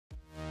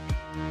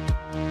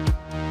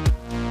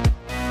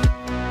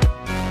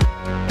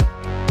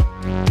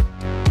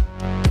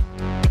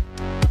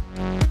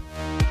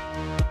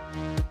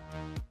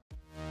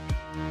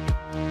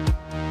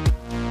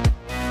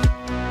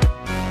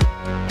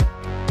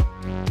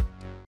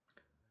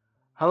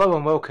Hello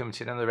and welcome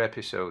to another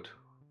episode.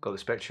 Got the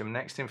Spectrum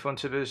Next in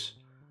front of us.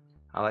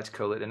 I like to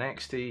call it the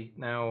Nexty.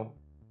 Now,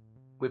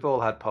 we've all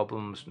had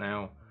problems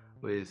now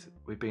we've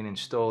been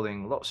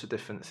installing lots of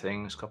different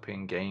things,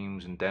 copying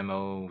games and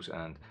demos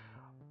and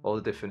all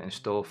the different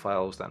install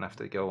files that have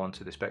to go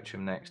onto the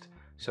Spectrum Next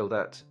so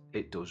that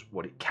it does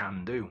what it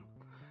can do.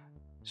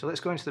 So let's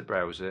go into the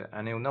browser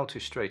and you'll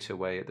notice straight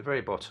away at the very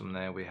bottom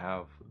there we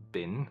have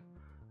bin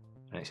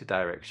and it's a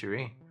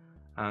directory,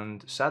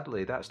 and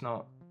sadly that's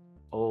not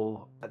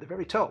all at the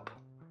very top,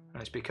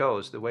 and it's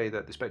because the way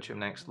that the Spectrum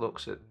Next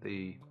looks at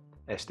the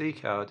SD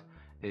card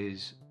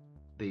is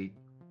the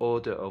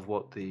order of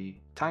what the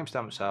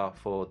timestamps are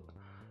for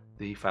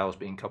the files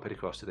being copied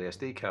across to the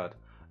SD card,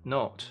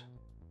 not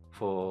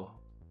for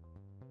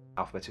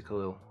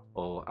alphabetical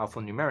or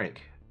alphanumeric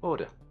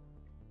order.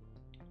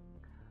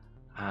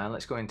 And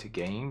let's go into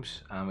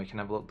games and we can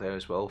have a look there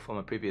as well. From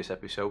a previous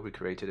episode we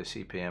created a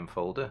CPM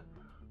folder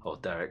or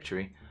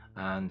directory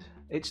and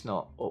it's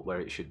not up where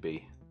it should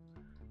be.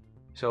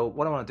 So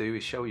what I want to do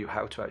is show you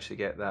how to actually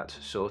get that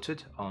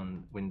sorted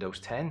on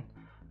Windows 10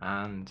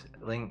 and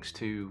links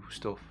to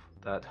stuff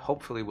that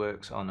hopefully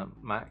works on a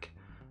Mac,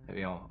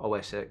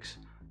 OSX,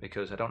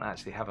 because I don't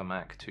actually have a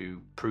Mac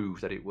to prove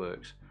that it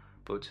works,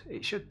 but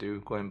it should do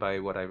going by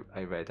what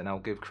I read, and I'll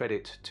give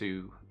credit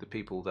to the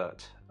people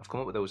that have come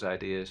up with those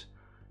ideas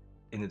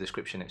in the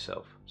description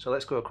itself. So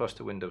let's go across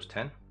to Windows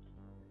 10.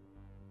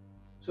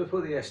 So we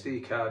put the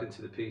SD card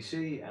into the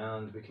PC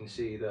and we can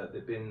see that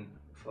the bin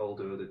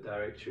folder or the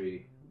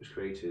directory was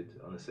created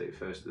on the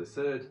 31st of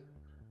the 3rd,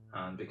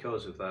 and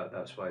because of that,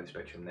 that's why the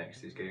Spectrum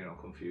Next is getting all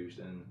confused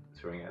and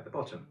throwing it at the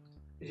bottom.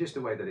 It's just the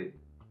way that it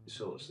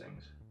sorts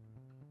things.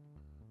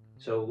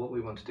 So what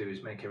we want to do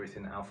is make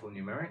everything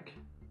alphanumeric.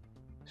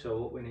 So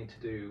what we need to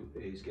do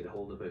is get a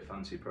hold of a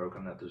fancy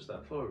program that does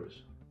that for us.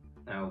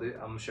 Now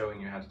I'm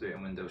showing you how to do it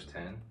in Windows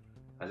 10.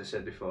 As I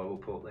said before, we'll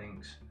put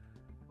links,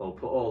 or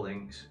put all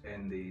links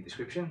in the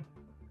description.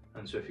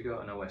 And so if you've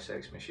got an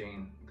OSX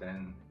machine,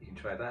 then you can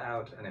try that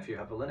out. And if you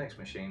have a Linux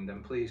machine,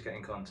 then please get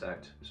in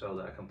contact so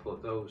that I can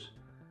put those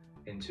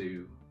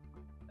into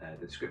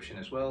the description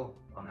as well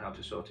on how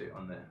to sort it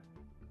on there,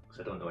 because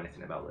I don't know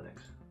anything about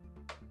Linux.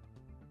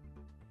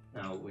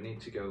 Now we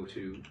need to go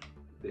to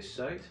this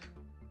site,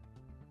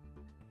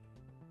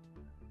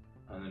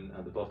 and then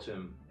at the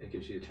bottom it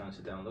gives you a chance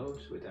to download,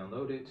 so we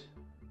download it,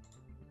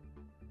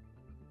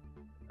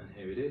 and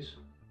here it is.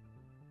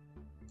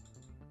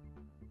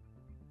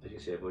 As you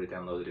can see, I've already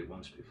downloaded it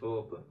once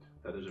before, but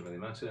that doesn't really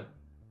matter.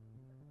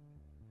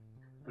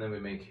 And then we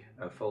make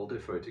a folder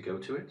for it to go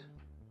to it.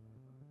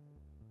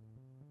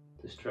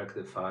 Just drag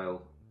the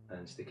file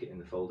and stick it in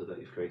the folder that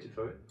you've created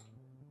for it.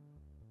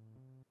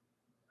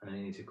 And then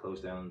you need to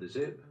close down the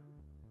zip.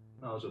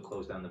 Might as well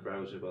close down the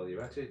browser while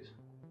you're at it.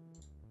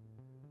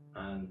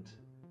 And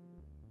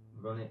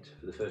run it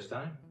for the first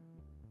time.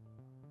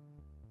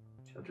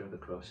 I'll drag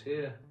across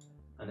here.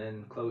 And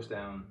then close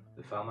down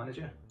the file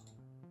manager.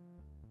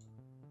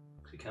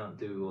 You can't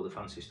do all the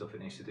fancy stuff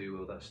it needs to do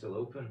while that's still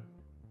open.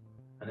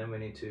 And then we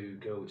need to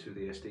go to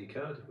the SD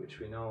card, which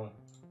we know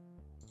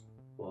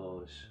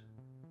was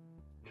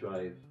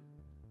drive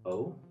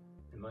O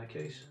in my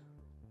case.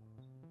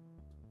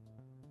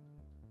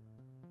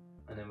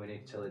 And then we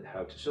need to tell it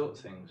how to sort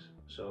things.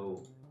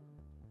 So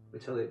we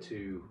tell it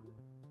to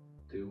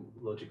do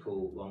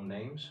logical long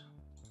names,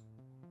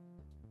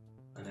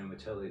 and then we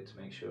tell it to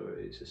make sure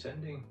it's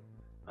ascending,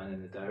 and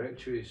then the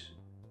directories,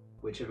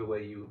 whichever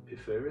way you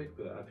prefer it,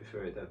 but I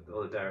prefer it that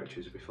all the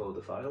directories are before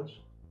the files.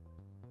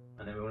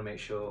 And then we want to make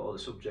sure all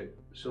the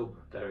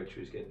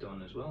sub-directories get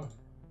done as well.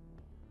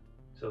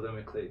 So then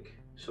we click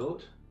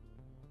sort,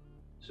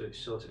 so it's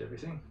sorted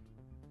everything.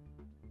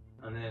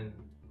 And then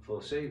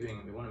for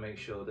saving, we want to make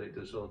sure that it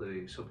does all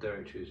the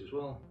sub-directories as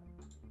well.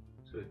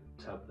 So we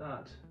tap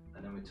that,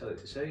 and then we tell it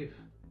to save,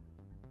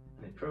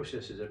 and it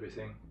processes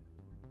everything.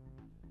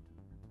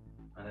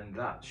 And then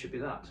that should be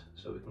that.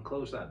 So we can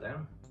close that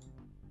down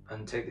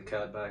and take the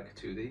card back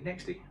to the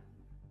Nexty.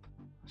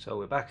 So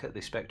we're back at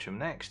the Spectrum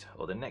Next,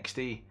 or the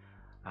Nexty,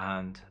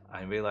 and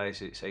I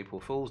realise it's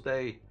April Fool's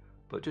Day,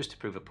 but just to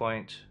prove a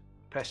point,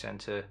 press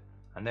enter,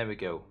 and there we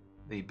go.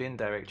 The bin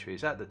directory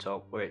is at the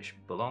top where it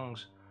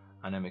belongs,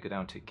 and then we go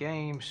down to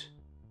games,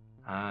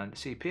 and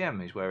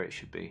CPM is where it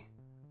should be.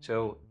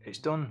 So it's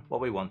done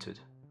what we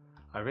wanted.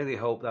 I really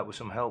hope that was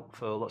some help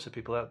for lots of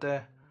people out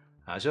there.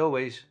 As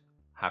always,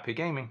 happy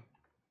gaming.